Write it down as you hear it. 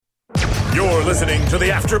You're listening to the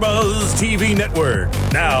AfterBuzz TV Network,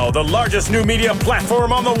 now the largest new media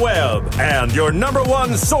platform on the web, and your number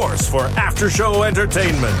one source for after-show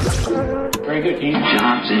entertainment. Very good, Team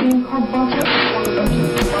Johnson.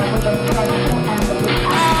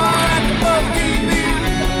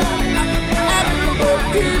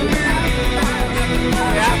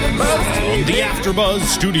 From the AfterBuzz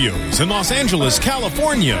Studios in Los Angeles,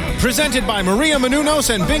 California, presented by Maria Menounos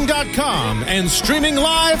and Bing.com, and streaming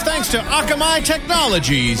live thanks to Akamai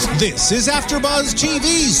Technologies, this is AfterBuzz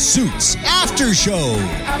TV's Suits After Show.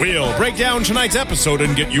 We'll break down tonight's episode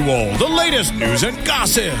and get you all the latest news and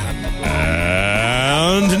gossip.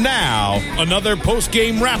 And now, another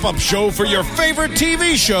post-game wrap-up show for your favorite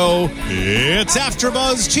TV show. It's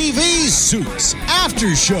AfterBuzz TV's Suits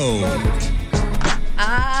After Show.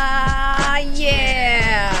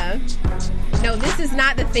 Yeah. No, this is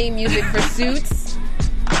not the theme music for Suits.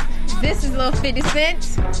 This is Lil 50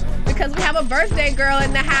 Cent because we have a birthday girl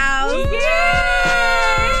in the house. Yay!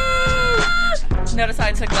 Notice how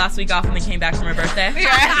I took last week off and then came back from her birthday?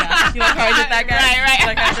 Yeah. You like how I did that, guys? Right. You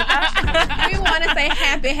like how I did that? We want to say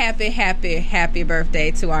happy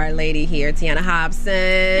birthday to our lady here, Tiana Hobson.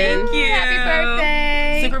 Thank you. Happy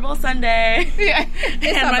birthday. Super Bowl Sunday. Yeah.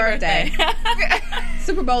 It's her birthday.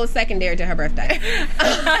 Super Bowl is secondary to her birthday.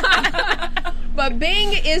 But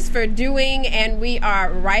Bing is for doing, and we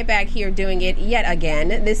are right back here doing it yet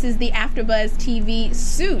again. This is the AfterBuzz TV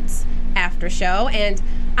Suits After Show, and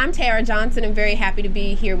I'm Tara Johnson. I'm very happy to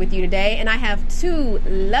be here with you today, and I have two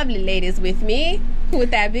lovely ladies with me. Who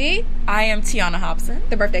would that be? I am Tiana Hobson.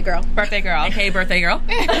 The birthday girl. Birthday girl. Okay, birthday girl.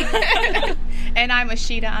 And I'm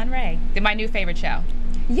Ashita Unray, my new favorite show.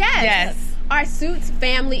 Yes. Our Suits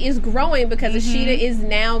family is growing because Ashita is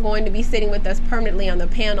now going to be sitting with us permanently on the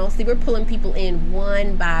panel. See, we're pulling people in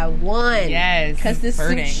one by one. Yes. Because this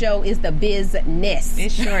Suits show is the business.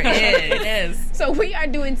 It sure is. It is. So we are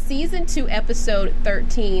doing Season 2, Episode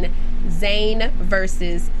 13, Zane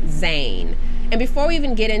versus Zane. And before we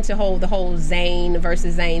even get into the whole Zane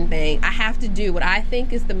versus Zane thing, I have to do what I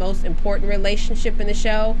think is the most important relationship in the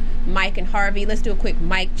show, Mike and Harvey. Let's do a quick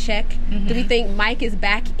Mike check. Do we think Mike is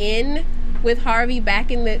back in with Harvey, back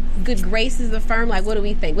in the good graces of the firm? Like, what do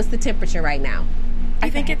we think? What's the temperature right now? I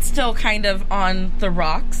think it's still kind of on the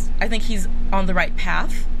rocks. I think he's on the right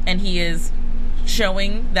path, and he is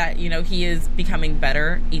showing that, he is becoming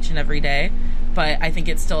better each and every day. But I think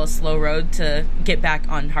it's still a slow road to get back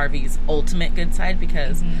on Harvey's ultimate good side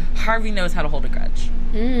because Harvey knows how to hold a grudge.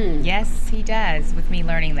 Yes, he does, with me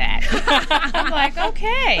learning that. I'm like,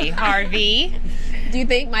 okay, Harvey. Do you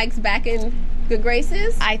think Mike's back in good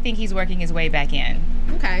graces? I think he's working his way back in.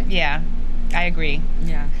 Okay. Yeah, I agree.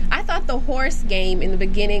 Yeah. I thought the horse game in the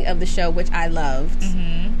beginning of the show, which I loved,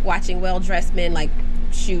 watching well-dressed men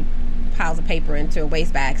shoot piles of paper into a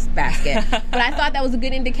basket. But I thought that was a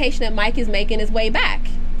good indication that Mike is making his way back.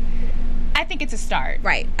 I think it's a start.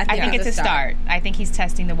 Right. I think it's a start. I think he's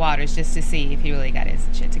testing the waters just to see if he really got his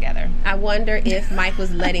shit together. I wonder if Mike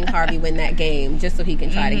was letting Harvey win that game just so he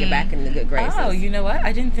can try to get back in the good graces. Oh, you know what?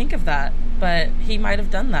 I didn't think of that. But he might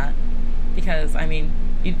have done that. Because,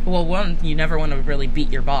 you never want to really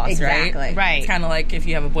beat your boss, exactly. Right. It's kind of like if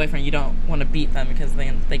you have a boyfriend, you don't want to beat them because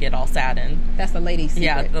then they get all sad and... That's the lady's secret.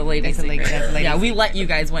 Yeah, the lady's secret. Yeah, we let you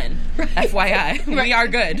guys win. Right. FYI. Right. We are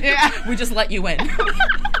good. Yeah. We just let you win.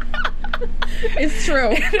 It's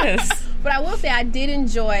true. It is. But I will say I did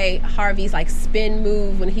enjoy Harvey's spin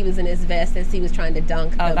move when he was in his vest as he was trying to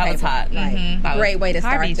dunk the paper. That was hot. Right. Great way to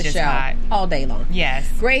start Harvey's the just show. Hot. All day long. Yes.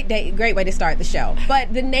 Great way to start the show.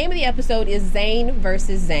 But the name of the episode is Zane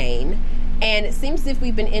versus Zane. And it seems as if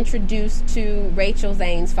we've been introduced to Rachel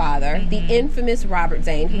Zane's father, the infamous Robert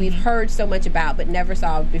Zane, who we've heard so much about but never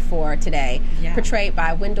saw before today, portrayed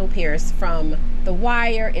by Wendell Pierce from The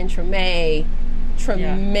Wire and Treme.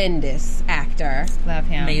 Tremendous actor. Love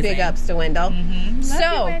him. Amazing. Big ups to Wendell. Love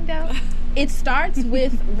you, Wendell. It starts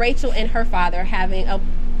with Rachel and her father having a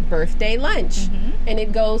birthday lunch. And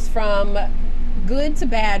it goes from good to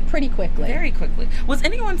bad pretty quickly. Very quickly. Was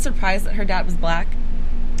anyone surprised that her dad was black?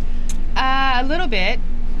 A little bit.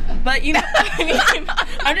 But,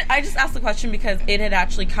 I just asked the question because it had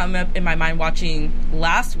actually come up in my mind watching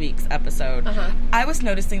last week's episode. I was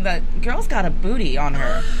noticing that girl's got a booty on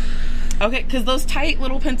her. Okay, because those tight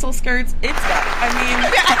little pencil skirts, it's got,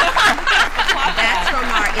 That's from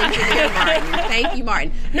our engineer, Martin. Thank you,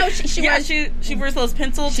 Martin. No, she wears those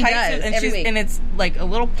pencil tights, and it's like a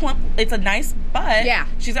little plump. It's a nice butt. Yeah,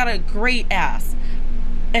 she's got a great ass.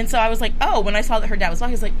 And so I was like, oh, when I saw that her dad was black,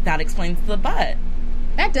 I was like, that explains the butt.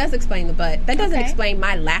 That does explain the butt. That doesn't explain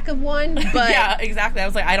my lack of one, but yeah, exactly. I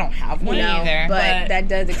was like, I don't have one either, but that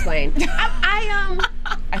does explain.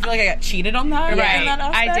 I feel like I got cheated on that. Right. In that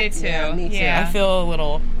aspect. I did too. Yeah, me too. Yeah. I feel a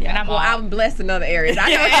little. Yeah. And I'm Well, I'm blessed in other areas. I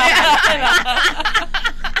know.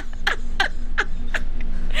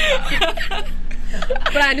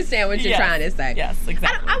 But I understand what you're Yes. trying to say. Yes,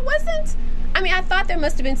 exactly. I wasn't. I mean, I thought there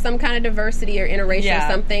must have been some kind of diversity or interracial Yeah.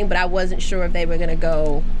 or something, but I wasn't sure if they were going to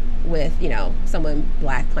go with, someone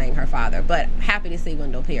black playing her father. But happy to see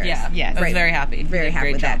Wendell Pierce. Yeah. Yes. I was Great. very happy. Very He did a happy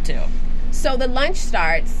great with job that. too. So the lunch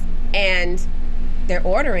starts, and they're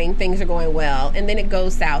ordering. Things are going well, and then it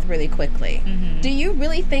goes south really quickly. Mm-hmm. Do you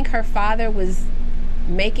really think her father was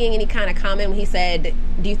making any kind of comment when he said,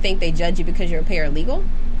 "Do you think they judge you because you're a paralegal?"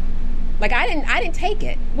 Like I didn't take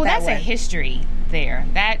it. Well, that that's way. a history there.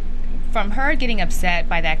 That from her getting upset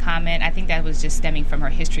by that comment, I think that was just stemming from her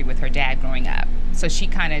history with her dad growing up. So she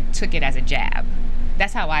kind of took it as a jab.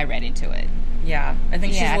 That's how I read into it. Yeah, I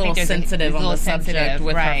think she's Yeah, I a little think there's sensitive on little the subject sensitive,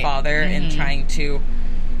 with her right. father and trying to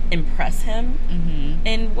impress him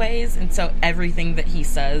in ways, and so everything that he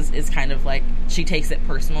says is kind of like she takes it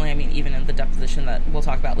personally. I mean, even in the deposition that we'll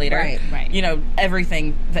talk about later, Right. You know,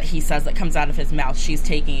 everything that he says that comes out of his mouth, she's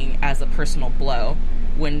taking as a personal blow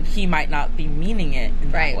when he might not be meaning it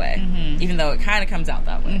in Right. that way, even though it kind of comes out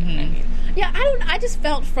that way. I mean, Yeah, I just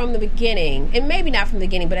felt from the beginning, and maybe not from the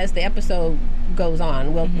beginning, but as the episode goes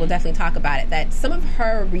on, we'll definitely talk about it, that some of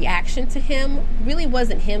her reaction to him really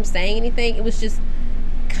wasn't him saying anything. It was just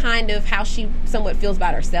kind of how she somewhat feels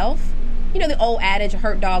about herself. You know, the old adage, a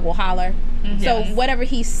hurt dog will holler. So Yes. whatever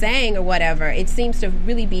he's saying or whatever, it seems to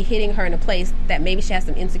really be hitting her in a place that maybe she has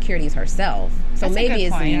some insecurities herself. So That's a maybe good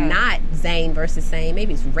it's point, yeah. not Zane versus Zane.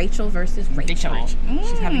 Maybe it's Rachel versus Rachel.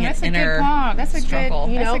 she's having an That's a inner good point. That's a struggle.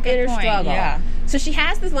 good, You that's know, a good inner point. struggle. Yeah. So she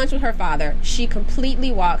has this lunch with her father. She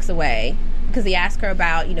completely walks away because he asked her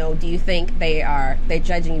about, do you think they're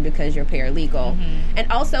judging you because you're paralegal?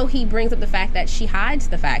 And also he brings up the fact that she hides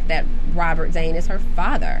the fact that Robert Zane is her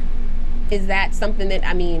father. Is that something that,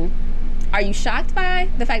 are you shocked by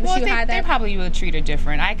the fact that Well, she would hide they that? probably will treat her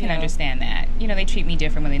different. I can Yeah. understand that. They treat me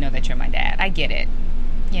different when they know that you're my dad. I get it.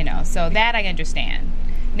 So that I understand.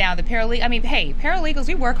 Now, the paralegals,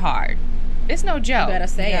 we work hard. It's no joke. You better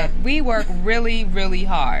say it. We work really, really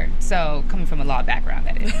hard. So, coming from a law background,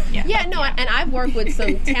 that is. Yeah. Yeah, no, and I've worked with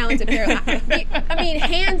some talented paralegals.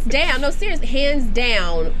 Hands down, no, seriously, hands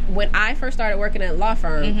down, when I first started working at a law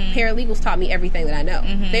firm, paralegals taught me everything that I know.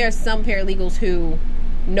 There are some paralegals who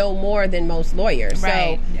know more than most lawyers.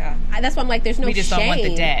 Right. So Yeah. that's why I'm like, there's no We just shame. don't want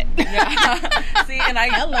the debt. See, and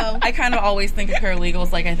Hello. I kind of always think of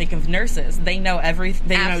paralegals like I think of nurses. They know everything.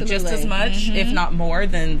 They know just as Absolutely. much, if not more,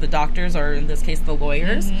 than the doctors or in this case the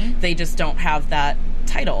lawyers. They just don't have that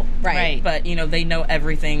title. Right. But they know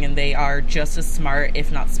everything, and they are just as smart,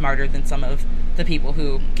 if not smarter, than some of the people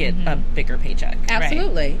who get a bigger paycheck.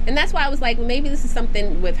 Absolutely. And that's why I was like, well, maybe this is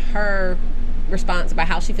something with her response about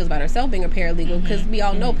how she feels about herself being a paralegal, because we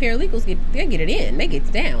all know paralegals get it in. They get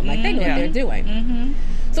down. Like, they know what they're doing.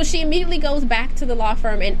 So she immediately goes back to the law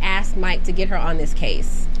firm and asks Mike to get her on this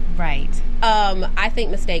case. Right. I think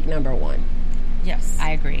mistake number one. Yes.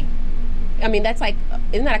 I agree. That's like,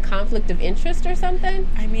 isn't that a conflict of interest or something?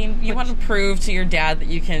 You want to prove to your dad that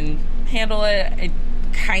you can handle it. It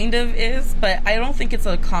kind of is, but I don't think it's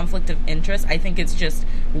a conflict of interest. I think it's just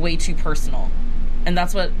way too personal. And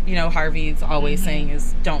that's what, Harvey's always saying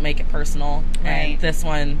is don't make it personal. Right. And this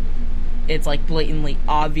one, it's like blatantly,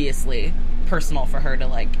 obviously personal for her to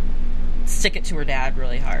like stick it to her dad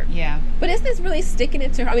really hard. Yeah. But is this really sticking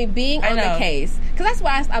it to her? Being I on the know. case. Because that's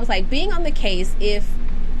why I was like, being on the case, if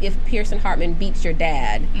Pearson Hartman beats your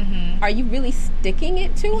dad, are you really sticking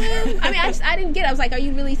it to him? I didn't get it. I was like, are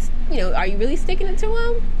you really sticking it to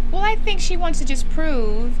him? Well, I think she wants to just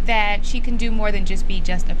prove that she can do more than just be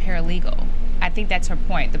just a paralegal. I think that's her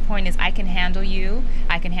point. The point is, I can handle you.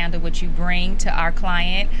 I can handle what you bring to our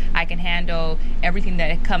client. I can handle everything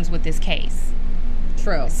that comes with this case.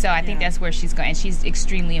 True. So I think that's where she's going. And she's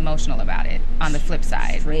extremely emotional about it on the flip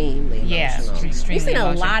side. Extremely emotional. Yeah, extremely We've seen a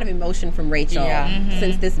emotional. lot of emotion from Rachel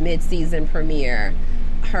since this mid-season premiere.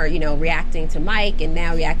 Her, reacting to Mike and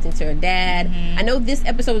now reacting to her dad. I know this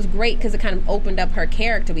episode was great because it kind of opened up her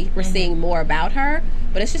character. We're seeing more about her,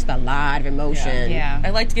 but it's just a lot of emotion. Yeah.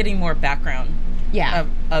 I liked getting more background Yeah.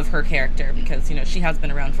 of her character because, she has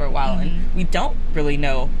been around for a while and we don't really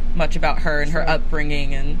know much about her and her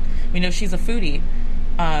upbringing, and we know she's a foodie.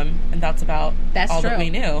 And that's about all that true.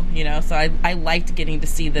 we knew, So I liked getting to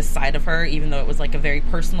see this side of her, even though it was like a very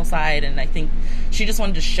personal side. And I think she just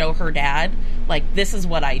wanted to show her dad, like, this is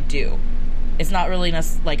what I do. It's not really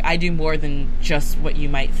like I do more than just what you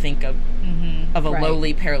might think of a Right.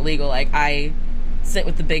 lowly paralegal. Like I sit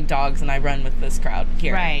with the big dogs and I run with this crowd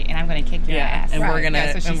here. Right, and I'm going to kick your ass. And we're gonna.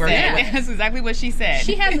 That's what she and we're said. gonna win. That's exactly what she said.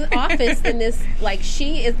 She has an office in this, like,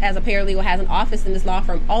 she is, as a paralegal, has an office in this law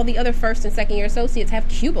firm. All the other first and second year associates have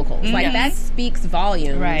cubicles. Like, that speaks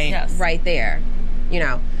volumes Right. Yes. right there, you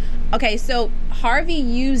know. Okay, so Harvey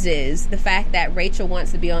uses the fact that Rachel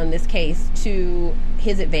wants to be on this case to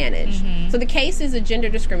his advantage. So the case is a gender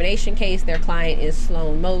discrimination case. Their client is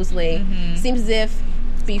Sloan Mosley. Seems as if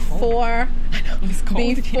before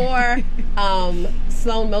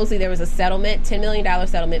Sloan Mosley, there was a settlement, $10 million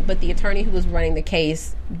settlement, but the attorney who was running the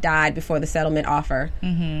case died before the settlement offer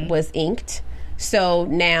was inked. So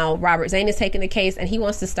now Robert Zane is taking the case, and he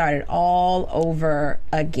wants to start it all over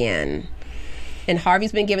again. And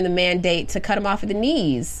Harvey's been given the mandate to cut him off at the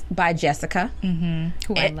knees by Jessica.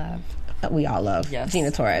 Who I love. We all love Gina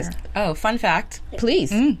Torres. Oh, fun fact.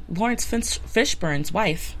 Please. Lawrence Fishburne's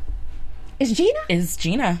wife Is Gina? is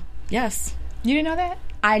Gina. Yes. You didn't know that?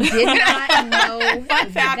 I did not know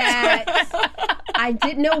that. I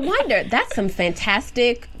did no wonder. That's some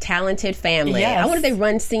fantastic, talented family. Yes. I wonder if they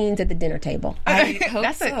run scenes at the dinner table. I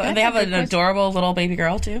hope so. And they have an adorable little baby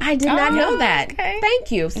girl, too. I did not know that. Okay.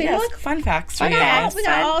 Thank you. See, Yes, look, fun facts for we you got guys.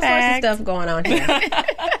 all sorts of stuff going on here.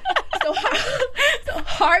 So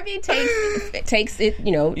Harvey takes Yeah.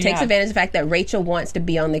 advantage of the fact that Rachel wants to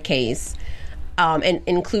be on the case, and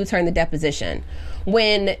includes her in the deposition.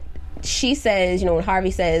 When she says, when Harvey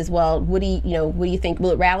says, well, what do you think? Will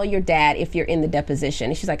it rattle your dad if you're in the deposition?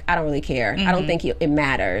 And she's like, I don't really care. I don't think it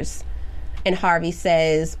matters. And Harvey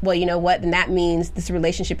says, well, you know what? Then that means this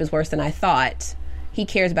relationship is worse than I thought. He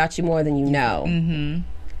cares about you more than you know.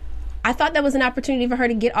 I thought that was an opportunity for her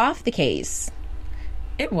to get off the case.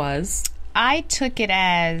 It was. I took it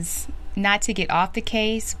as not to get off the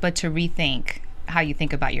case, but to rethink how you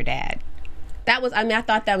think about your dad. That was, I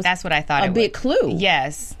thought that was That's what I thought. a big clue.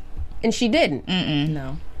 Yes. And she didn't.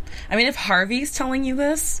 No. I mean, if Harvey's telling you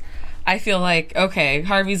this, I feel like, okay,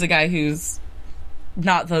 Harvey's a guy who's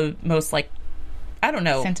not the most, like, I don't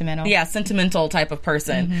know. Sentimental. Yeah, sentimental type of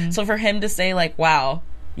person. So for him to say, like, wow,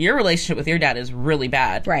 your relationship with your dad is really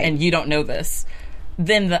bad. Right. And you don't know this.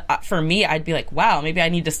 Then for me, I'd be like, wow, maybe I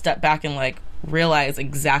need to step back and, like, realize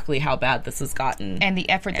exactly how bad this has gotten. And the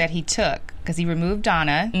effort that he took, because he removed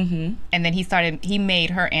Donna, and then he made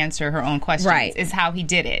her answer her own questions. Right. Is how he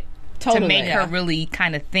did it. Totally. To make Yeah. her really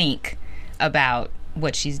kind of think about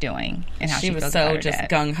what she's doing and how she was feels so about her just dad.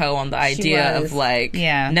 gung-ho on the idea was. of, like,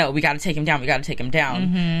 Yeah. no, we got to take him down,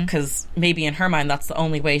 because maybe in her mind that's the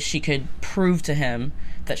only way she could prove to him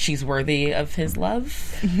that she's worthy of his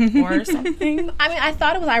love or something. I mean, I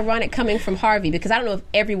thought it was ironic coming from Harvey, because I don't know if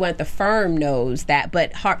everyone at the firm knows that,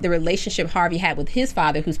 but the relationship Harvey had with his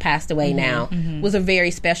father, who's passed away now, was a very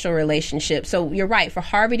special relationship. So you're right. For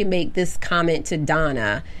Harvey to make this comment to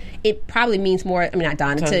Donna, it probably means more, not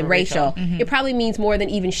Donna, to Rachel. It probably means more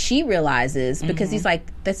than even she realizes, because he's like,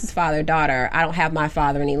 this is father-daughter. I don't have my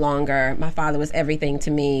father any longer. My father was everything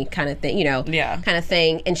to me, kind of thing, kind of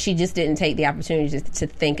thing. And she just didn't take the opportunity to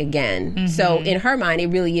think again. So in her mind, it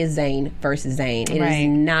really is Zane versus Zane. It is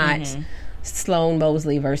not Sloan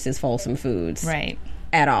Mosley versus Folsom Foods. Right.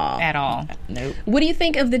 At all. At all. Nope. What do you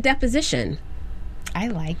think of the deposition? I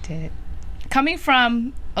liked it. Coming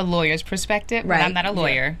from a lawyer's perspective, Right. I'm not a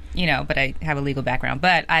lawyer, but I have a legal background.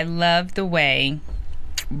 But I love the way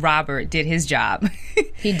Robert did his job.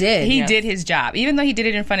 He did. He did his job, even though he did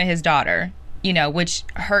it in front of his daughter, which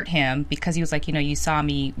hurt him, because he was like, you saw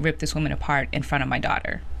me rip this woman apart in front of my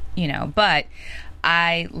daughter, But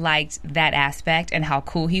I liked that aspect and how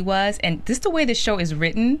cool he was. And this is the way the show is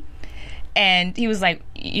written. And he was like,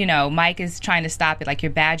 Mike is trying to stop it. Like,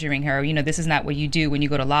 you're badgering her. This is not what you do when you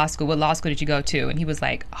go to law school. What law school did you go to? And he was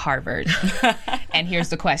like, Harvard. And here's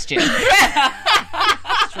the question.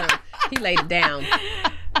 That's true. He laid it down.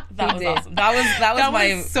 That was awesome. That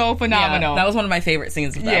was so phenomenal. Yeah, that was one of my favorite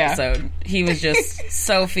scenes of the episode. He was just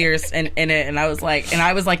so fierce in it, and I was like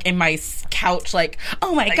in my couch, like,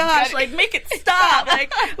 oh my gosh, like, make it stop,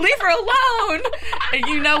 like, leave her alone.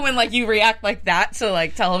 And when, like, you react like that to,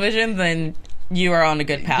 like, television, then you are on a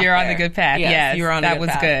good path. You're on the good path. Yes, you were on a good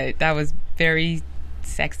path. That was good. That was very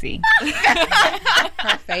sexy.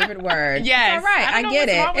 Her favorite word. Yes. All right, I get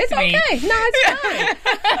it. It's okay. No, it's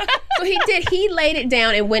fine. So he laid it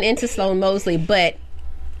down and went into Sloan Mosley, but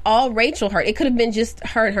all Rachel heard, it could have been just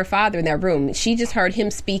her and her father in that room. She just heard him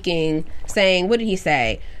speaking, saying, what did he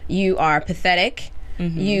say? You are pathetic.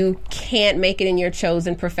 You can't make it in your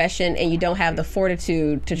chosen profession, and you don't have the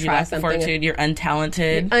fortitude to try something. You're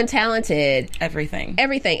untalented.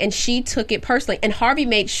 Everything. And she took it personally. And Harvey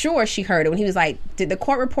made sure she heard it when he was like, did the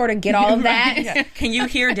court reporter get all of that? Yeah. Can you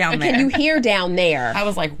hear down there? Can you hear down there? I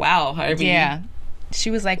was like, wow, Harvey. Yeah.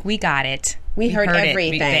 She was like, we got it. We heard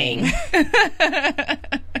everything.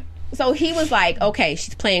 So he was like, okay,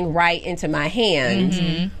 she's playing right into my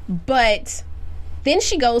hand. But then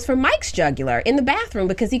she goes for Mike's jugular in the bathroom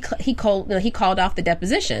because he called off the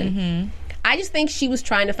deposition. I just think she was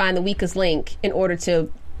trying to find the weakest link in order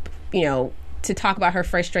to, to talk about her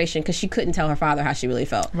frustration because she couldn't tell her father how she really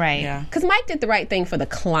felt. Right. Yeah. Because Mike did the right thing for the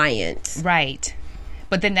client. Right.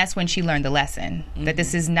 But then that's when she learned the lesson that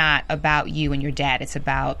this is not about you and your dad. It's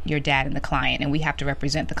about your dad and the client. And we have to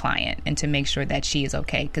represent the client and to make sure that she is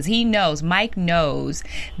okay. Because Mike knows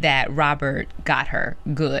that Robert got her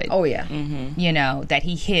good. Oh, yeah. That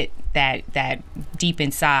he hit that deep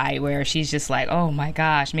inside where she's just like, oh my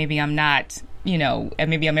gosh, maybe I'm not,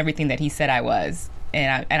 maybe I'm everything that he said I was.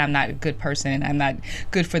 And I'm not a good person, and I'm not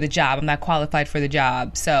good for the job. I'm not qualified for the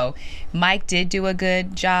job. So Mike did do a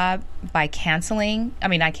good job by but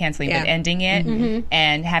ending it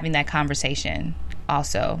and having that conversation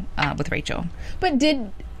also with Rachel. But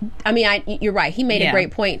you're right. He made a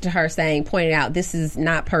great point to her pointing out this is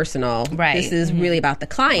not personal. Right. This is really about the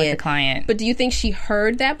client. With the client. But do you think she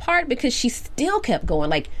heard that part? Because she still kept going.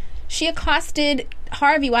 Like, she accosted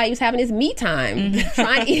Harvey while he was having his me time,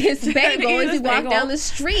 trying to eat his bagel as he walked down the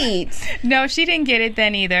street. No, she didn't get it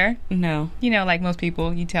then either. No. Like most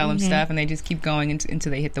people, you tell them stuff and they just keep going until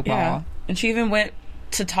they hit the wall. And she even went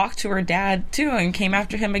to talk to her dad, too, and came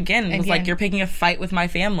after him again. And was like, you're picking a fight with my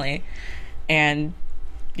family. And,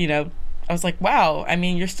 I was like, wow,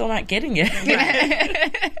 you're still not getting it.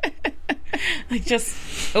 Like,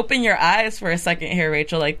 just open your eyes for a second here,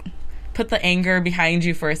 Rachel. Like, put the anger behind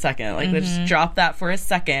you for a second. Like, let's just drop that for a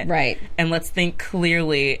second. Right. And let's think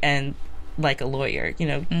clearly and like a lawyer,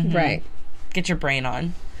 Right. Get your brain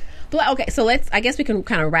on. But, okay, so I guess we can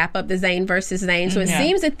kind of wrap up the Zane versus Zane. So it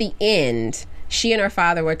seems at the end, she and her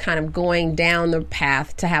father were kind of going down the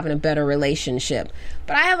path to having a better relationship.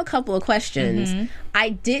 But I have a couple of questions. I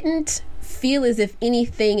didn't feel as if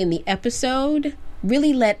anything in the episode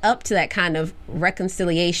really led up to that kind of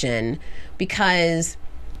reconciliation because,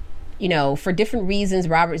 for different reasons,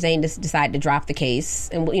 Robert Zane decided to drop the case.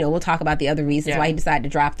 And, we'll talk about the other reasons why he decided to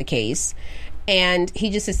drop the case. And he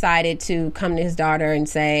just decided to come to his daughter and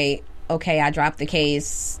say, okay, I dropped the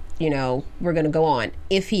case. We're going to go on.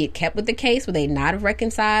 If he had kept with the case, would they not have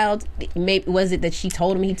reconciled? Maybe was it that she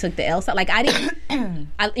told him he took the L side? Like, I didn't,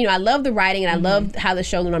 I love the writing and I love how the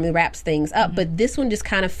show normally wraps things up, but this one just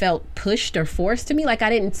kind of felt pushed or forced to me. Like,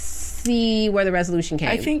 I didn't see where the resolution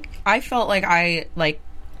came. I felt like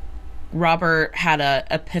Robert had a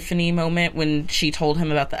epiphany moment when she told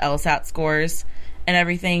him about the LSAT scores and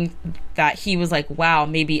everything, that he was like, wow,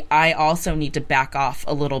 maybe I also need to back off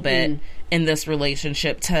a little bit in this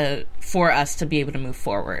relationship for us to be able to move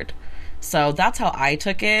forward. So that's how I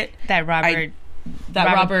took it. That Robert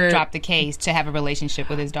dropped the case to have a relationship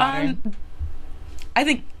with his daughter. I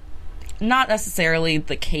think not necessarily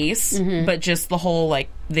the case, but just the whole,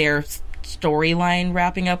 their storyline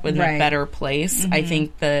wrapping up in a better place. I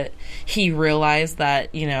think that he realized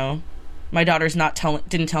that, my daughter's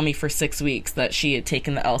didn't tell me for 6 weeks that she had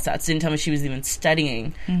taken the LSATs. Didn't tell me she was even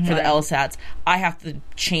studying for the LSATs. I have to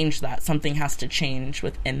change that. Something has to change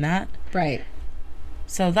within that. Right.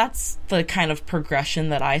 So that's the kind of progression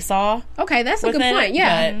that I saw. Okay, that's a good point.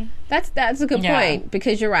 Yeah, that's a good point,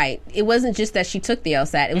 because you're right. It wasn't just that she took the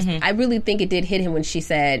LSAT. It was. I really think it did hit him when she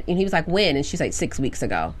said, and he was like, "When?" And she's like, 6 weeks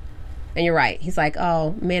ago. And you're right. He's like,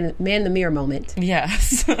 oh, man in the mirror moment.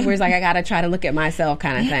 Yes. Where he's like, I got to try to look at myself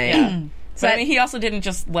kind of thing. Yeah. So, he also didn't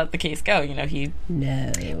just let the case go.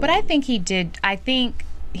 No. But I think he did. I think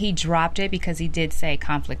he dropped it because he did say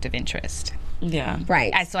conflict of interest. Yeah.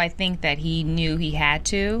 Right. So I think that he knew he had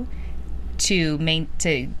to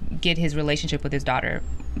get his relationship with his daughter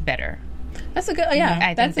better. That's a good,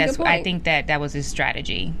 that's a good point. I think that was his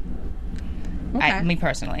strategy. Okay. Me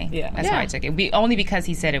personally. Yeah. That's how I took it. Only because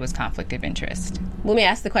he said it was conflict of interest. Let me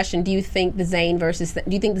ask the question, do you think do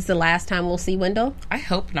you think this is the last time we'll see Wendell? I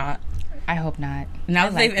hope not. I hope not. Now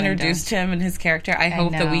that they've introduced him and his character, I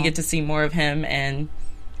hope that we get to see more of him and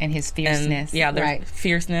his fierceness.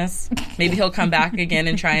 Fierceness. Maybe he'll come back again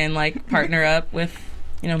and try and partner up with,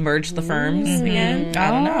 merge the firms again.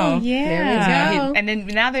 I don't know. Yeah. There we go. And then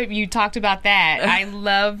now that you talked about that, I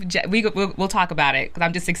love. We'll talk about it because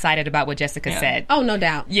I'm just excited about what Jessica said. Oh, no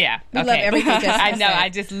doubt. Yeah. We love everything Jessica I know. said. I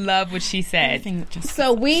just love what she said.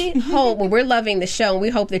 So we hope, we're loving the show, and we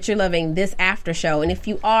hope that you're loving this after show. And if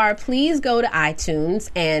you are, please go to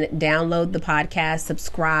iTunes and download the podcast,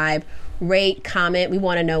 subscribe, rate, comment. We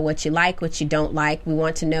want to know what you like, what you don't like. We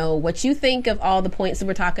want to know what you think of all the points that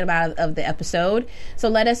we're talking about of the episode. So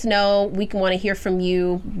let us know. We can want to hear from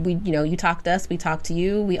you. You talk to us, we talk to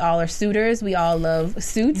you. We all are suitors. We all love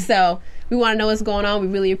suits. So we want to know what's going on. We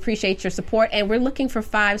really appreciate your support, and we're looking for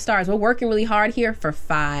 5 stars. We're working really hard here for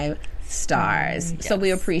 5 stars. So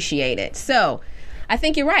we appreciate it. So I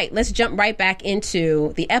think you're right. Let's jump right back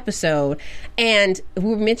into the episode. And we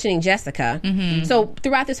were mentioning Jessica. So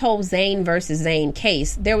throughout this whole Zane versus Zane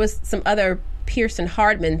case, there was some other Pearson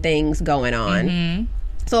Hardman things going on.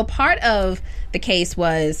 So a part of the case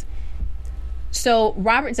was, so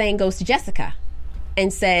Robert Zane goes to Jessica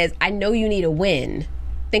and says, I know you need a win.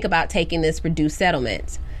 Think about taking this reduced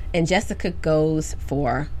settlement. And Jessica goes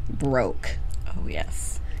for broke. Oh,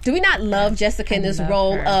 yes. Do we not love Jessica in this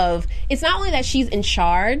role of, it's not only that she's in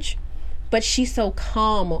charge, but she's so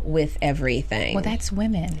calm with everything. Well, that's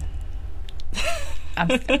women.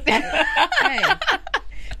 Hey.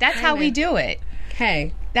 That's how we do it.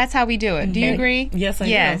 Hey. That's how we do it. Do you agree? Yes, I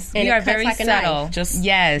do. Yes. And We it are cuts very like a subtle. knife.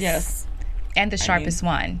 Yes. And the sharpest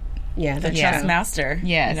one. Yeah, The that's chess true. master.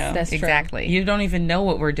 Yes, That's true. exactly. You don't even know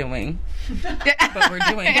what we're doing, but we're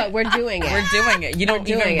doing it. But we're doing it. We're doing it. You don't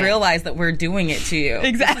doing even it. realize that we're doing it to you.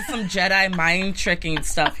 Exactly. This is some Jedi mind tricking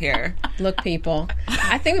stuff here. Look, people,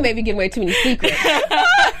 I think we may be giving away too many secrets.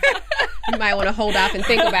 You might want to hold off and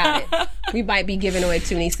think about it. We might be giving away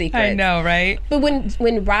too many secrets. I know, right? But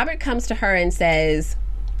when Robert comes to her and says,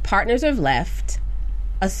 partners have left,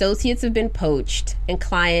 associates have been poached, and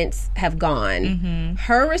clients have gone,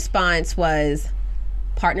 her response was,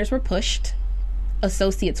 partners were pushed,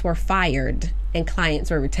 associates were fired, and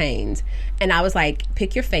clients were retained. And I was like,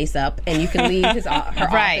 pick your face up and you can leave her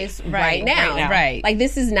office right now. Right. Like,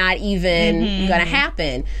 this is not even going to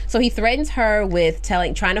happen. So he threatens her with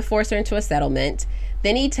trying to force her into a settlement.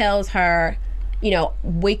 Then he tells her,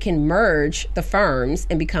 we can merge the firms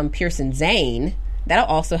and become Pearson Zane. That'll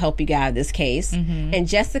also help you get out of this case. And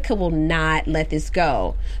Jessica will not let this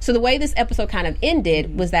go. So the way this episode kind of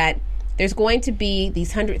ended was that there's going to be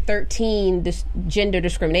these 113 gender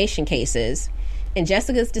discrimination cases. And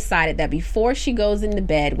Jessica's decided that before she goes into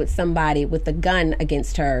bed with somebody with a gun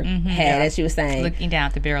against her head, as she was saying, Looking down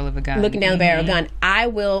at the barrel of a gun. looking down the barrel of a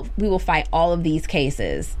gun, we will fight all of these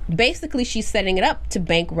cases. Basically, she's setting it up to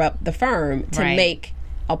bankrupt the firm to Right. make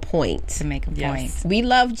a point. To make a point. We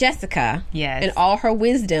love Jessica Yes. and all her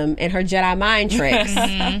wisdom and her Jedi mind tricks.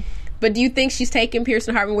 But do you think she's taking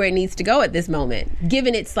Pearson Hardman where it needs to go at this moment,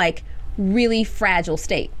 given its really fragile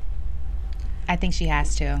state? I think she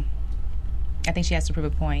has to. I think she has to prove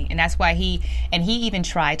a point. And that's why he even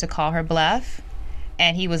tried to call her bluff.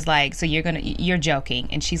 And he was like, so you're joking.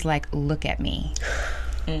 And she's like, look at me.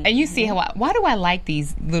 And you see why do I like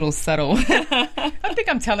these little subtle, I think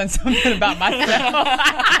I'm telling something about myself.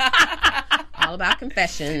 All about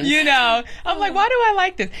confessions. I'm like, why do I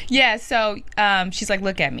like this? Yeah, so she's like,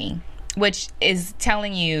 look at me, which is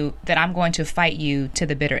telling you that I'm going to fight you to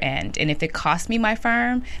the bitter end. And if it costs me my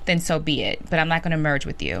firm, then so be it. But I'm not going to merge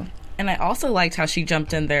with you. And I also liked how she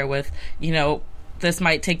jumped in there with, this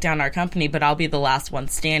might take down our company, but I'll be the last one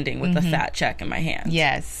standing with the fat check in my hand.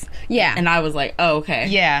 Yes. Yeah. And I was like, oh, okay.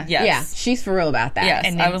 Yeah. Yes. Yeah, she's for real about that. Yes.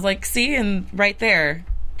 And I then- was like, see, and right there,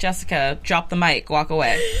 Jessica, drop the mic, walk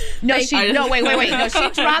away. No, I just- wait. No, she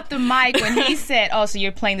dropped the mic when he said, oh, so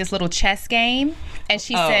you're playing this little chess game? And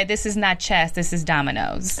she said, this is not chess, this is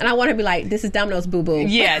dominoes. And I want her to be like, this is Domino's, boo-boo.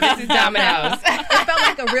 Yeah, this is dominoes. It felt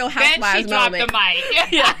like a Real Then she Housewives dropped moment. the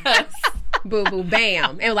mic. Yes. Boo-boo,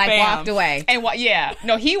 bam. And Bam. walked away. And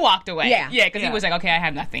no, he walked away. Yeah. Yeah, because Yeah. he was like, okay, I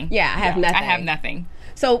have nothing. Yeah, I have nothing. I have nothing.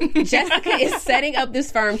 So Jessica is setting up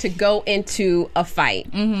this firm to go into a fight.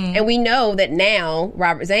 And we know that now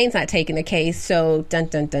Robert Zane's not taking the case, so dun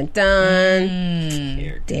dun dun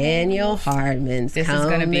dun. Daniel Hardman's This is coming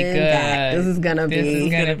gonna be good. back. This is gonna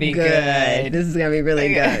be good. This is gonna be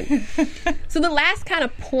really good. So the last kind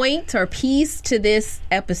of point or piece to this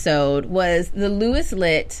episode was the Lewis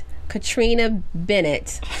Litt, Katrina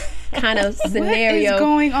Bennett kind of scenario. What is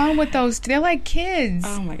going on with those? They're like kids.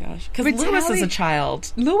 Oh my goch. Because Lewis is a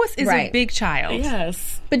child. Lewis is a Right. big child.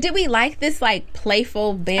 Yes. But did we like this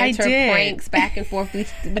playful banter, I did. pranks back and forth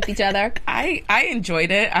with each other? I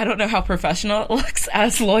enjoyed it. I don't know how professional it looks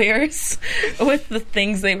as lawyers with the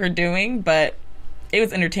things they were doing, but it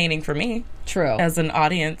was entertaining for me True. as an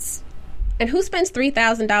audience. And who spends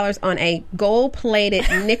 $3,000 on a gold-plated,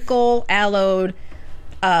 nickel-alloyed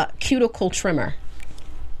cuticle trimmer?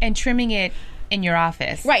 And trimming it in your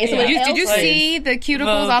office. Right, and Did somebody you, did you else- see the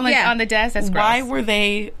cuticles Yeah. on the desk? That's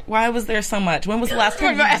gross. Why was there so much? When was the last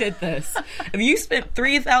time you did this? If you spent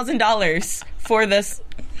 $3,000 for this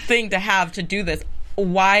thing to do this,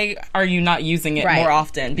 why are you not using it Right. more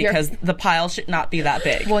often? Because the pile should not be that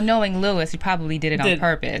big. Well, knowing Lewis, he probably did it on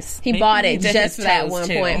purpose. He Maybe bought he it did just his for that toes, one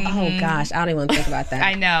too. point. Oh gosh, I don't even want to think about that.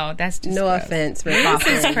 I know. That's just No gross. offense, Rick This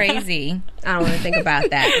is Hoffman. crazy. I don't want to think about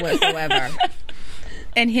that whatsoever.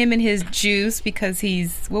 And him and his juice because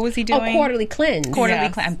he's, what was he Oh, doing? quarterly cleanse. Quarterly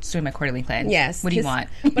Yes. cleanse. I'm doing my quarterly cleanse. Yes. What do you want?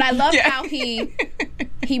 But I love how he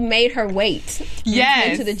made her wait Yes.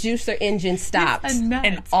 until the juicer engine stopped.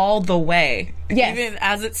 And all the way. Yes. Even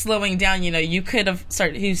as it's slowing down, you could have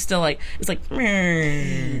started. He's still like, it's like,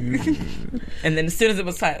 and then as soon as it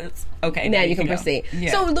was silent, it's okay. Now you can go. proceed.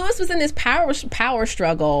 Yeah. So Lewis was in this power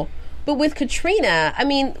struggle, but with Katrina, I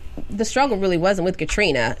mean, the struggle really wasn't with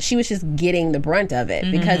Katrina. She was just getting the brunt of it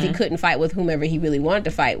because he couldn't fight with whomever he really wanted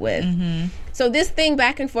to fight with. So this thing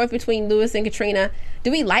back and forth between Lewis and Katrina,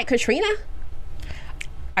 do we like Katrina?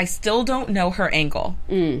 I still don't know her angle.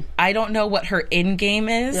 I don't know what her end game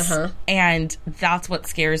is, and that's what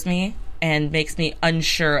scares me and makes me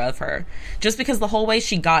unsure of her. Just because the whole way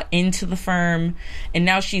she got into the firm, and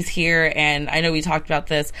now she's here, and I know we talked about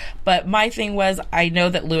this, but my thing was, I know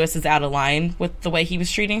that Lewis is out of line with the way he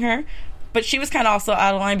was treating her, but she was kind of also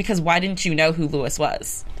out of line because why didn't you know who Lewis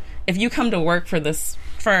was? If you come to work for this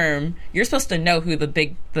firm, you're supposed to know who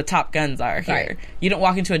the top guns are here. Right. You don't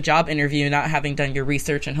walk into a job interview not having done your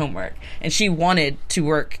research and homework. And she wanted to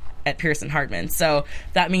work at Pearson Hardman, so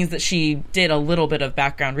that means that she did a little bit of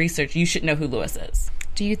background research. You should know who Lewis is.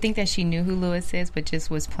 Do you think that she knew who Lewis is, but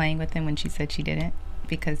just was playing with him when she said she didn't?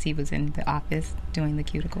 Because he was in the office doing the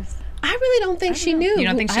cuticles? I really don't think she knew. You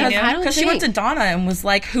don't think she I knew? I don't Because she went to think. Donna and was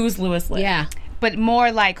like, who's Lewis Litt? Yeah. But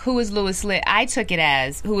more like, who is Lewis Litt? I took it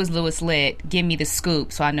as, who is Lewis Litt? Give me the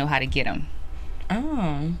scoop so I know how to get him.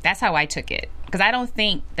 Oh. That's how I took it. Because I don't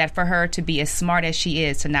think that for her to be as smart as she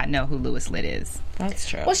is to not know who Lewis Litt is. That's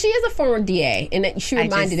true. Well, she is a former DA, and that she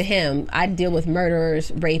reminded him, I deal with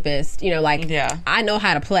murderers, rapists, Yeah. I know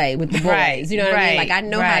how to play with the boys. Right, You know what I mean? right, Like, I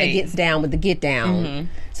know how to right. get down with the get down.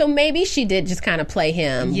 So maybe she did just kind of play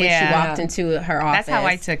him when she Yeah. walked into her office. That's how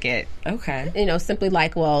I took it. Okay. Simply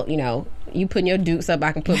like, well, you putting your dukes up,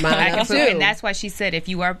 I can put mine I up can too. put, and that's why she said, if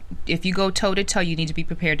you go toe to toe, you need to be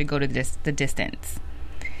prepared to go to the distance.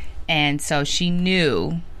 And so she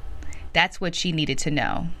knew that's what she needed to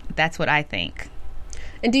know. That's what I think.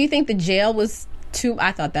 And do you think the jail was too?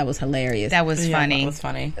 I thought that was hilarious. That was funny. That was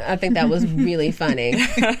funny. I think that was really funny.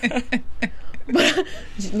 But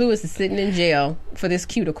Lewis is sitting in jail for this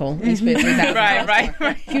cuticle. He spent $3,000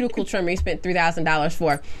 Right. cuticle trimmer. He spent $3,000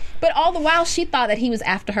 for. But all the while, she thought that he was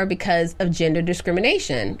after her because of gender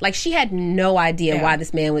discrimination. Like, she had no idea Yeah. why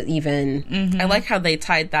this man was even. I like how they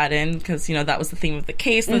tied that in because, that was the theme of the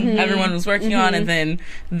case that everyone was working on, and then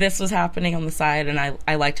this was happening on the side, and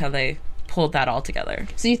I liked how they pulled that all together.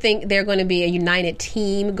 So you think they're going to be a united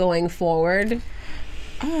team going forward?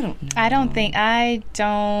 I don't know. I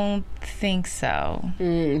don't think so.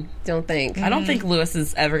 Don't think. I don't think Lewis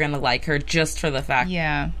is ever going to like her just for the fact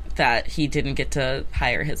Yeah. that he didn't get to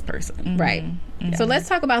hire his person. Right. So let's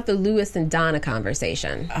talk about the Lewis and Donna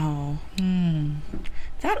conversation. Oh.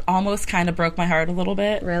 That almost kind of broke my heart a little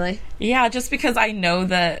bit. Really? Yeah, just because I know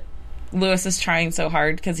that Lewis is trying so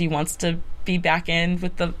hard because he wants to be back in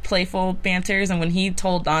with the playful banters, and when he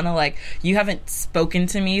told Donna, like, you haven't spoken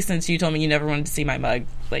to me since you told me you never wanted to see my mug,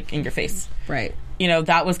 like, in your face. Right.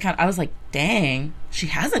 That was I was like, dang, she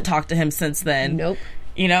hasn't talked to him since then. Nope.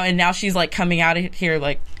 And now she's, like, coming at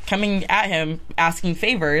him, asking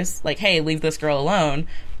favors, like, hey, leave this girl alone.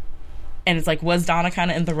 And it's like, was Donna kind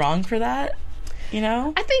of in the wrong for that?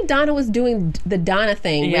 I think Donna was doing the Donna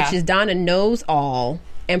thing, Yeah. which is Donna knows all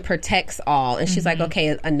and protects all. And she's like,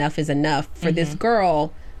 okay, enough is enough for this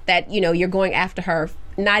girl that, you're going after her.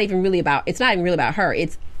 It's not even really about her.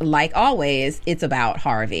 It's like always, it's about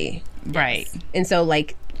Harvey. Right. And so,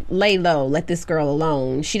 like, lay low, let this girl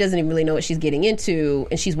alone. She doesn't even really know what she's getting into,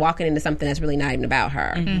 and she's walking into something that's really not even about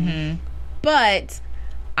her. But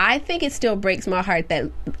I think it still breaks my heart that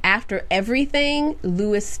after everything,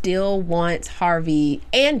 Lewis still wants Harvey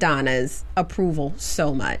and Donna's approval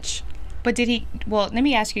so much. But did he... Well, let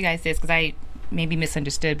me ask you guys this, because I maybe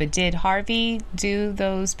misunderstood, but did Harvey do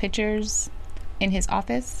those pictures in his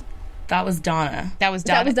office? That was Donna. That was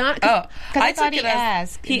Donna. That was Donna. Oh, 'Cause I thought took he it as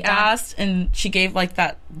asked. he Donna- asked, and she gave like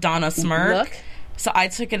that Donna smirk. Look. So I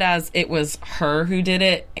took it as it was her who did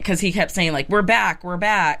it because he kept saying like, "We're back, we're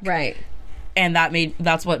back," Right. and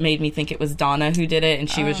that's what made me think it was Donna who did it, and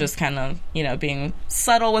she was just kind of being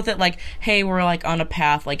subtle with it, like, "Hey, we're like on a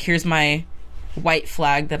path. Like, here's my white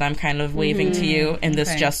flag that I'm kind of waving to you in this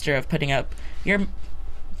Okay. gesture of putting up your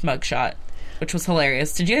mugshot." which was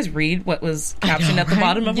hilarious. Did you guys read what was captioned at the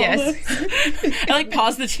bottom of all this? I like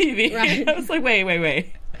paused the TV. Right. I was like, wait.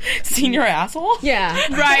 Senior asshole? Yeah.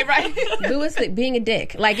 Right. Lewis being a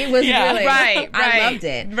dick. Like, it was Yeah. really... Right. I loved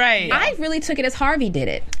it. Right. I really took it as Harvey did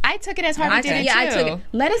it. I took it as Harvey did it, too. I took it.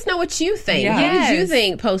 Let us know what you think. Yeah. What did you Yes.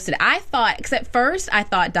 think posted? I thought, except first, I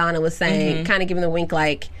thought Donna was saying, kind of giving the wink,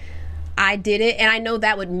 like, I did it, and I know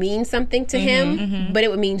that would mean something to him, but it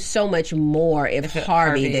would mean so much more if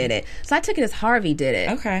Harvey did it. So I took it as Harvey did it.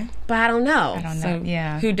 Okay. But I don't know. I don't know. So,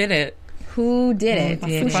 Yeah. who did it? Who did it?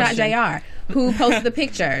 did Who it? shot JR? Who posted the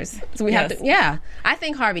pictures? So we have Yes. to, yeah. I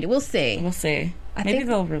think Harvey did. We'll see. We'll see. Maybe think-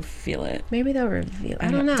 they'll reveal it. Maybe they'll reveal.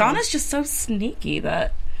 I don't know. Donna's just so sneaky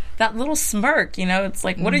that little smirk, it's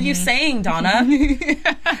like, what are you saying, Donna?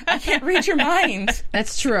 I can't read your mind.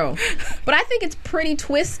 That's true. But I think it's pretty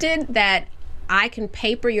twisted that I can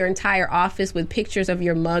paper your entire office with pictures of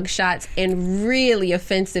your mug shots and really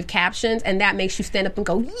offensive captions, and that makes you stand up and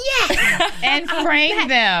go, yes! And frame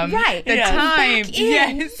them. Right. The Yes. time. Back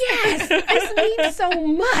in. Yes. This means so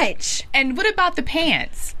much. And what about the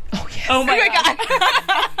pants? Oh, yes. Oh my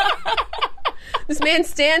God. This man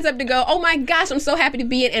stands up to go, oh my gosh, I'm so happy to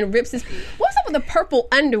be in, and rips his... What's up with the purple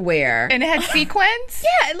underwear? And it had sequins?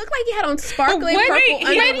 Yeah, it looked like he had on sparkling What- purple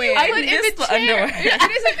wait, underwear. I put in missed the the chair. underwear.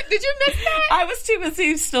 Did you miss that? I was too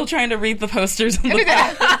busy still trying to read the posters on the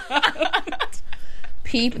back.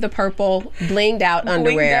 Peep the purple blinged out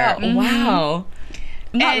underwear. Blinged out. Wow.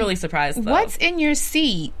 I'm not And really surprised, though. What's in your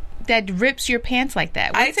seat that rips your pants like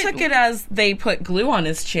that? I took it as they put glue on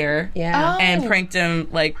his chair Yeah. and pranked him,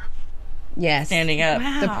 like, Yes. standing up.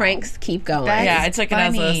 Wow. The pranks keep going. That Yeah, is I took it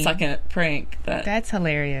as funny. a second prank. That's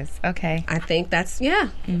hilarious. Okay. I think that's,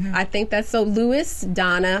 I think that's, so Lewis,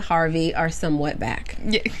 Donna, Harvey are somewhat back.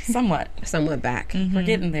 Somewhat. Somewhat back. We're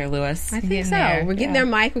getting there, Lewis. I think Getting so. there, We're getting there,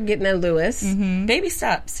 Mike. We're getting there, Lewis. Baby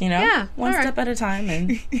steps, Yeah, One all right. step at a time.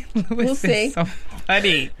 And We'll see. So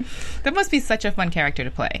funny. That must be such a fun character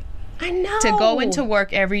to play. I know. To go into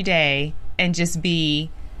work every day and just be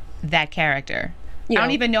that character. You I don't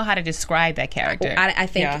know. even know how to describe that character. I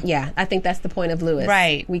think, I think that's the point of Lewis.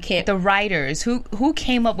 Right. We can't, The writers who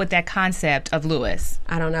came up with that concept of Lewis.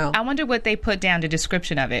 I don't know. I wonder what they put down the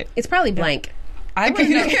description of it. It's probably blank. I want to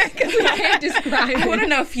know. We can't describe I want to it.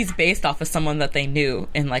 know if he's based off of someone that they knew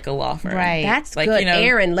in like a law firm. Right. That's Like, good.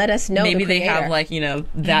 Aaron, let us know. Maybe the they have creator.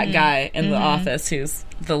 like that guy in the office who's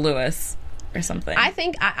the Lewis or something. I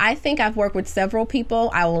think I've worked with several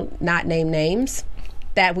people. I will not name names.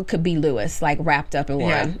 That could be Lewis, like wrapped up in one.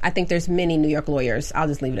 Yeah. I think there's many New York lawyers. I'll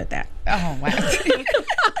just leave it at that. Oh, wow.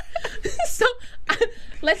 So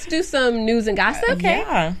let's do some news and gossip.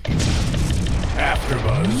 Yeah.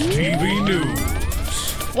 AfterBuzz TV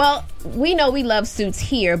News. Well, we know we love Suits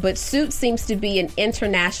here, but Suits seems to be an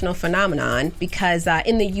international phenomenon because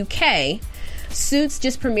in the UK, Suits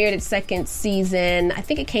just premiered its second season. I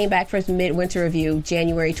think it came back for its midwinter review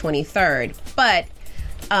January 23rd. But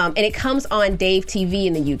and it comes on Dave TV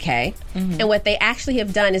in the UK. And what they actually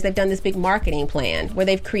have done is they've done this big marketing plan where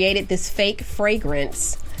they've created this fake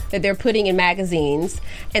fragrance that they're putting in magazines.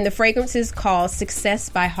 And the fragrance is called Success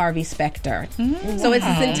by Harvey Specter. So it's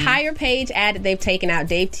this entire page ad that they've taken out.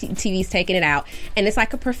 Dave TV's taken it out. And it's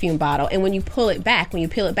like a perfume bottle. And when you peel it back,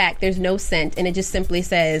 there's no scent. And it just simply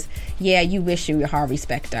says, yeah, you wish you were Harvey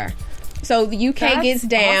Specter. So the UK That's gets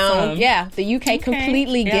down. awesome. Yeah, the UK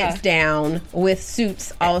completely Yeah. gets down with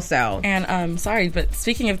Suits also. And sorry, but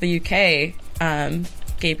speaking of the UK,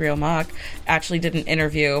 Gabriel Mock actually did an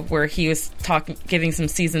interview where he was giving some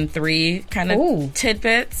season 3 kind of Ooh.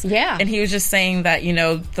 tidbits. Yeah. And he was just saying that,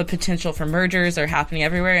 the potential for mergers are happening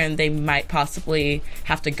everywhere and they might possibly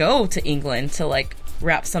have to go to England to like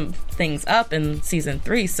wrap some things up in season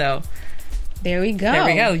 3. So There we go. there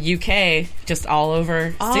we go. UK just all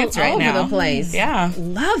over Suits right all now. over the place. Yeah.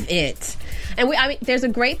 Love it. And there's a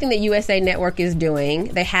great thing that USA Network is doing.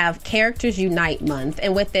 They have Characters Unite Month,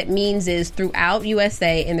 and what that means is throughout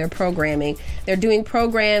USA in their programming, they're doing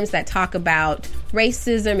programs that talk about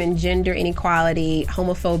racism and gender inequality,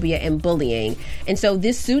 homophobia, and bullying. And so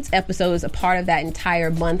this Suits episode is a part of that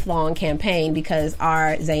entire month-long campaign because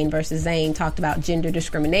our Zane versus Zane talked about gender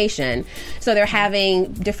discrimination. So they're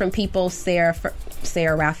having different people, Sarah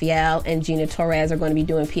Raphael and Gina Torres are going to be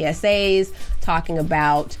doing PSAs, talking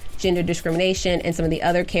about gender discrimination, and some of the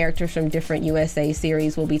other characters from different USA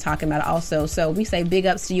series will be talking about it also. So we say big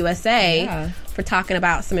ups to USA for talking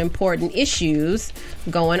about some important issues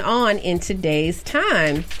going on in today's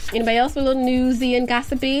time. Anybody else with a little newsy and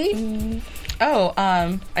gossipy? Oh,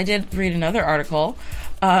 I did read another article.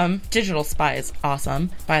 Digital Spy is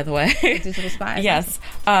awesome, by the way. Digital Spy. Yes.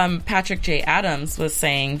 Patrick J. Adams was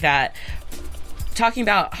saying that talking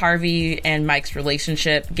about Harvey and Mike's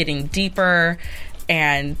relationship getting deeper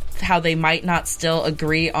and how they might not still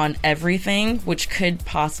agree on everything, which could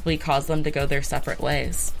possibly cause them to go their separate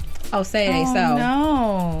ways. Oh, say it ain't so.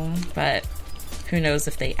 No. But who knows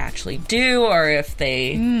if they actually do or if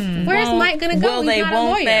they Where's Mike gonna go? will He's they, not won't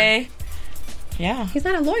a lawyer. they? Yeah. He's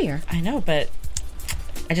not a lawyer. I know, but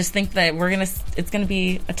I just think that it's gonna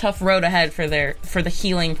be a tough road ahead for the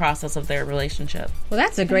healing process of their relationship. Well,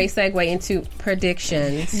 that's a great segue into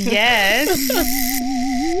predictions. Yes.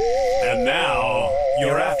 And now,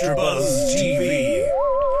 your AfterBuzz TV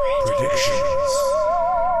predictions.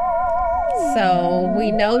 So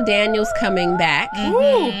we know Daniel's coming back.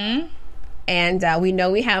 And we know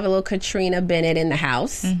we have a little Katrina Bennett in the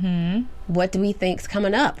house. What do we think's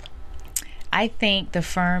coming up? I think the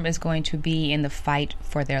firm is going to be in the fight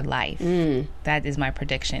for their life. That is my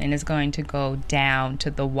prediction. And it's going to go down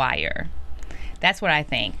to the wire. That's what I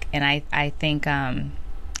think. And I think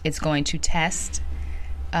it's going to test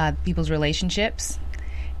people's relationships.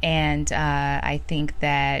 And I think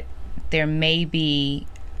that there may be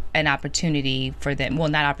an opportunity for them. Well,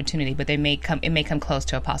 not opportunity, but it may come close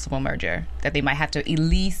to a possible merger. That they might have to at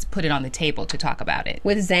least put it on the table to talk about it.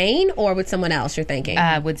 With Zane or with someone else, you're thinking?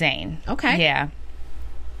 With Zane. Okay. Yeah.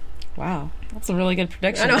 Wow, that's a really good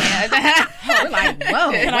prediction. We're like,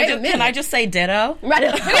 whoa, wait a minute. Can I just say ditto? Girl,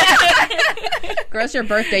 it's your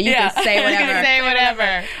birthday. You can say whatever. Say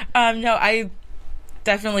whatever. No, I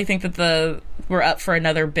definitely think that we're up for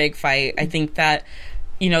another big fight. I think that,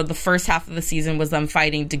 the first half of the season was them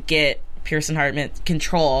fighting to get Pearson Hartman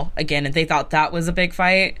control again, and they thought that was a big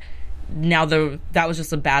fight. Now that was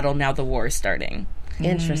just a battle. Now the war is starting.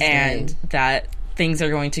 Interesting. And that things are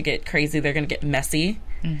going to get crazy. They're going to get messy.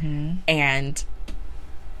 And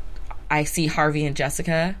I see Harvey and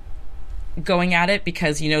Jessica going at it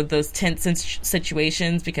because, those tense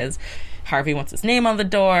situations, because Harvey wants his name on the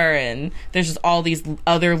door, and there's just all these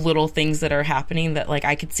other little things that are happening that, like,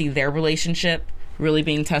 I could see their relationship really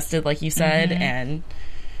being tested, like you said. And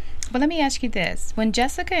but let me ask you this: when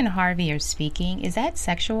Jessica and Harvey are speaking, is that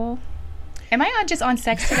sexual? Am I just on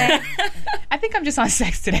sex today? I think I'm just on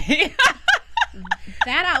sex today.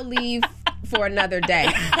 That I'll leave for another day.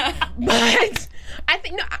 But I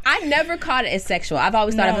think I never caught it as sexual. I've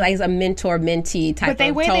always thought of it like as a mentor-mentee type. But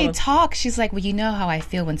the way they talk, she's like, "Well, you know how I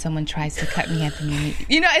feel when someone tries to cut me at the knee."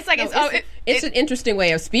 It's like it's an interesting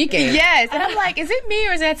way of speaking. Yes, and I'm like, is it me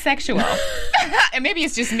or is that sexual? And maybe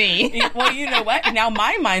it's just me. Well, you know what? Now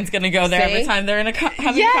my mind's going to go there every time they're having a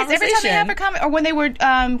conversation. Every time they have a comment, or when they were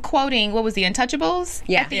quoting, what was the Untouchables?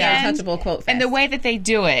 Yeah, at the end. Untouchable quote fest. And the way that they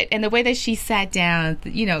do it, and the way that she sat down,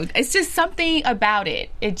 it's just something about it.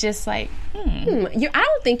 It's just like, I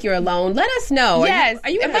don't think you're alone. Let us know. Yes. Are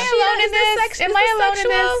you Am I alone in this? Am I alone in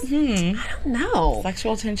this? I don't know.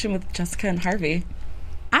 Sexual tension with Jessica and Harvey.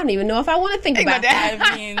 I don't even know if I want to think about that.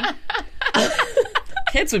 I mean,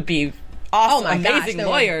 kids would be awesome, amazing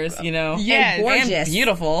lawyers, Yes. And gorgeous. And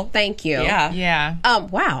beautiful. Thank you. Yeah.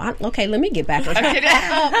 Wow. Okay, let me get back on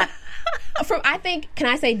track. I think, can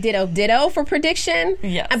I say ditto for prediction?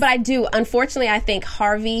 Yes. But I do. Unfortunately, I think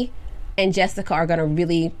Harvey and Jessica are going to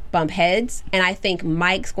really bump heads. And I think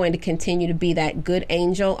Mike's going to continue to be that good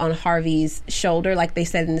angel on Harvey's shoulder. Like they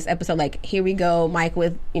said in this episode, like, here we go, Mike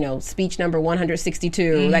with, speech number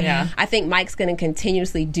 162. I think Mike's going to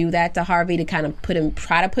continuously do that to Harvey to kind of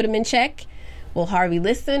try to put him in check. Will Harvey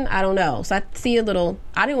listen? I don't know. So I see a little.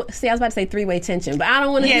 I was about to say three-way tension, but I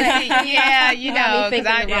don't want to say. Yeah,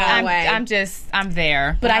 because I'm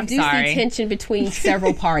there. But I do see tension between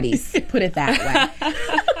several parties. Put it that way.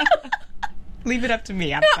 Leave it up to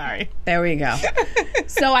me. I'm sorry. There we go.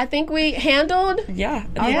 So I think we handled. Yeah.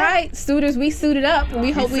 All right, suitors, we suited up. And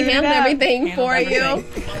we hope we handled everything for you.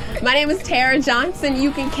 My name is Tara Johnson.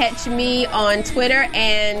 You can catch me on Twitter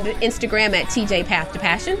and Instagram at TJ Path to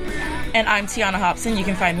Passion. And I'm Tiana Hobson. You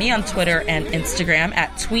can find me on Twitter and Instagram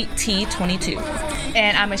at TweetT22.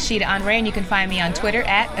 And I'm Ashita Anre, and you can find me on Twitter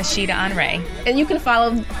at Ashita Anre. And you can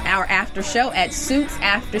follow our after show at Suits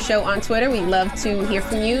After Show on Twitter. We'd love to hear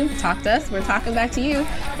from you. Talk to us. We're talking back to you.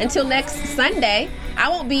 Until next Sunday, I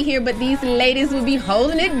won't be here, but these ladies will be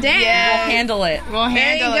holding it down. Yeah. We'll handle it.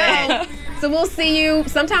 There you go. So we'll see you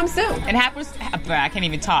sometime soon. And I can't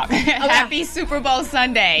even talk. Happy Super Bowl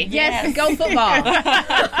Sunday. Yes. Go football.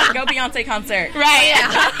 Go Beyonce concert.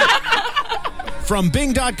 Right. From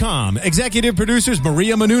Bing.com, executive producers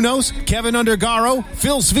Maria Menounos, Kevin Undergaro,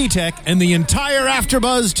 Phil Svitek, and the entire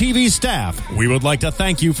AfterBuzz TV staff. We would like to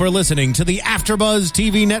thank you for listening to the AfterBuzz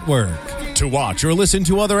TV network. To watch or listen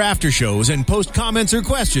to other after shows and post comments or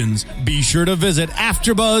questions, be sure to visit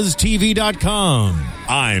AfterBuzzTV.com.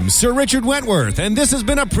 I'm Sir Richard Wentworth, and this has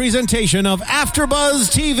been a presentation of AfterBuzz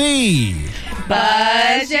TV.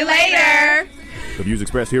 Buzz you later. The views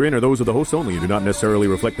expressed herein are those of the hosts only and do not necessarily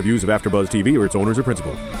reflect the views of AfterBuzz TV or its owners or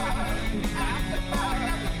principals.